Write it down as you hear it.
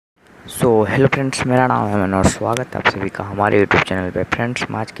Hello friends, मेरा नाम है अमन और स्वागत है आप सभी का हमारे यूट्यूब चैनल पे। फ्रेंड्स,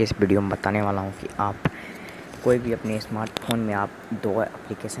 मैं आज के इस वीडियो में बताने वाला हूँ कि आप कोई भी अपने स्मार्टफोन में आप दो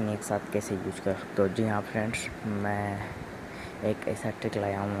एप्लीकेशन एक साथ कैसे यूज कर सकते हो। जी हाँ फ्रेंड्स, मैं एक ऐसा ट्रिक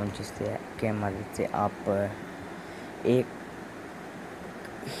लाया हूँ जिससे के मदद से आप एक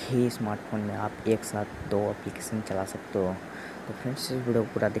ही स्मार्टफोन में आप एक साथ दो एप्लीकेशन चला सकते हो। तो फ्रेंड्स, इस वीडियो को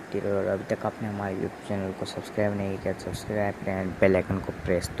पूरा देखते रहो और अभी तक आपने हमारे यूट्यूब चैनल को सब्सक्राइब नहीं किया तो सब्सक्राइब करें, बेल आइकन को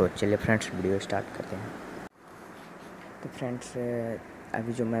प्रेस। तो चलिए फ्रेंड्स, वीडियो स्टार्ट करते हैं। तो फ्रेंड्स,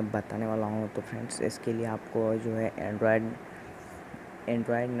 अभी जो मैं बताने वाला हूँ तो फ्रेंड्स इसके लिए आपको जो है एंड्रॉयड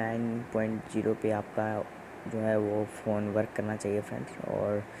 9.0 पे आपका जो है वो फ़ोन वर्क करना चाहिए फ्रेंड्स।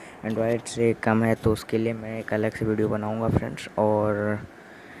 और एंड्रॉयड से कम है तो उसके लिए मैं एक अलग से वीडियो बनाऊँगा फ्रेंड्स। और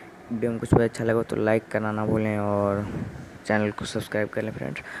वीडियो में कुछ भी अच्छा लगा तो लाइक करना ना भूलें और चैनल को सब्सक्राइब कर लें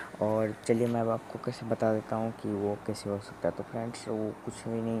फ्रेंड्स। और चलिए मैं अब आपको कैसे बता देता हूँ कि वो कैसे हो सकता है। तो फ्रेंड्स, वो कुछ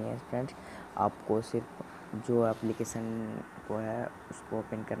भी नहीं है फ्रेंड्स, आपको सिर्फ जो एप्लीकेशन को है उसको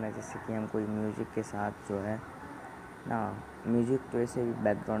ओपन करना है। जैसे कि हम कोई म्यूज़िक के साथ जो है ना, म्यूज़िक तो ऐसे भी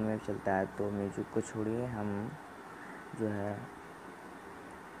बैकग्राउंड में चलता है, तो म्यूज़िक को छोड़िए, हम जो है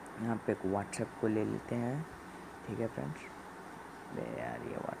यहाँ पे एक व्हाट्सएप को ले लेते हैं। ठीक है फ्रेंड्स, यार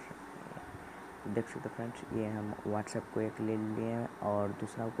ये व्हाट्सएप देख सकते हो फ्रेंड्स, ये हम व्हाट्सएप को एक ले लिए हैं और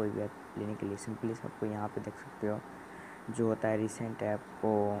दूसरा कोई भी ऐप लेने के लिए सिंपली आपको यहाँ पे देख सकते हो जो होता है रिसेंट ऐप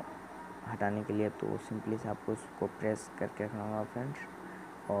को हटाने के लिए। तो सिंपली से आपको उसको प्रेस करके रखना होगा फ्रेंड्स।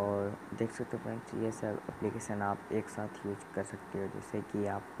 और देख सकते हो फ्रेंड्स, ये सब एप्लीकेशन आप एक साथ यूज कर सकते हो। जैसे कि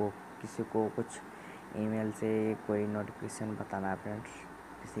आपको किसी को कुछ ईमेल से कोई नोटिफिकेशन बताना है फ्रेंड्स,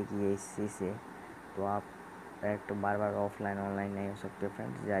 जैसे कि ये इसी से, तो आप डायरेक्ट बार बार ऑफलाइन ऑनलाइन नहीं हो सकते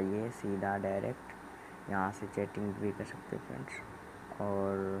फ्रेंड्स, जाइए सीधा डायरेक्ट यहाँ से चैटिंग भी कर सकते हो फ्रेंड्स।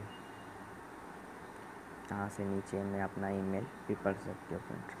 और यहाँ से नीचे में अपना ईमेल भी पढ़ सकते हो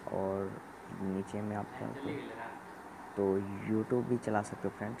फ्रेंड्स। और नीचे में आप चाहो तो यूट्यूब भी चला सकते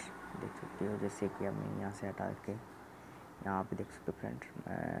हो फ्रेंड्स, देख सकते हो। जैसे कि अब मैं यहाँ से हटा के यहाँ पे देख सकते हो फ्रेंड्स,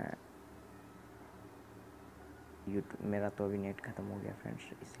 मैं यूट्यूब, मेरा तो अभी नेट ख़त्म हो गया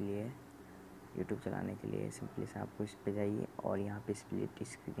फ्रेंड्स, इसलिए यूट्यूब चलाने के लिए सिंपली से आपको इस पे जाइए और यहाँ पे स्प्लिट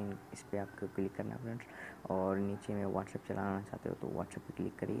स्क्रीन, इस पर आपको क्लिक करना है फ्रेंड्स। और नीचे में व्हाट्सएप चलाना चाहते हो तो व्हाट्सएप पे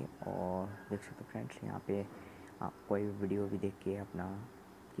क्लिक करिए और देख सकते हो फ्रेंड्स, यहाँ पे आप कोई भी वीडियो भी देख के अपना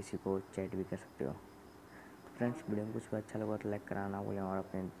किसी को चैट भी कर सकते हो। तो फ्रेंड्स, वीडियो में कुछ अच्छा लगा तो लाइक कराना ना भूलें और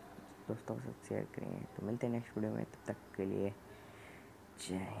अपने दोस्तों के साथ शेयर करेंगे। तो मिलते हैं नेक्स्ट वीडियो में, तब तक के लिए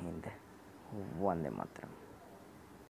जय हिंद, वंदे मातरम।